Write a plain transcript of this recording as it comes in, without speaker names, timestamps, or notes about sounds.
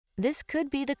This could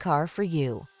be the car for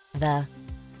you. The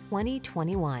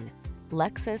 2021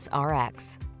 Lexus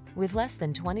RX. With less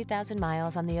than 20,000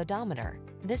 miles on the odometer,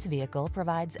 this vehicle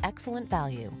provides excellent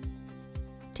value.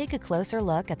 Take a closer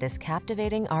look at this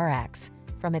captivating RX.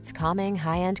 From its calming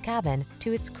high-end cabin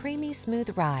to its creamy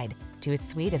smooth ride to its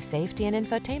suite of safety and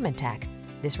infotainment tech,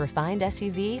 this refined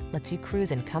SUV lets you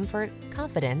cruise in comfort,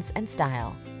 confidence, and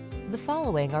style. The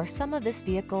following are some of this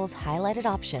vehicle's highlighted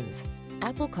options: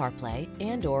 Apple CarPlay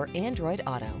and/or Android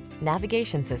Auto,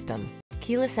 navigation system,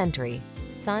 keyless entry,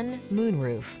 sun,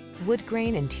 moonroof, wood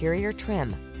grain interior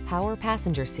trim, power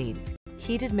passenger seat,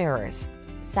 heated mirrors,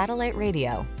 satellite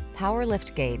radio, power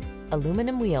liftgate,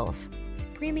 aluminum wheels.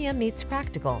 Premium meets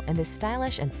practical in this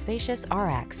stylish and spacious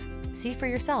RX. See for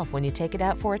yourself when you take it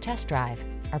out for a test drive.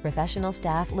 Our professional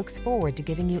staff looks forward to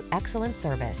giving you excellent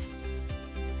service.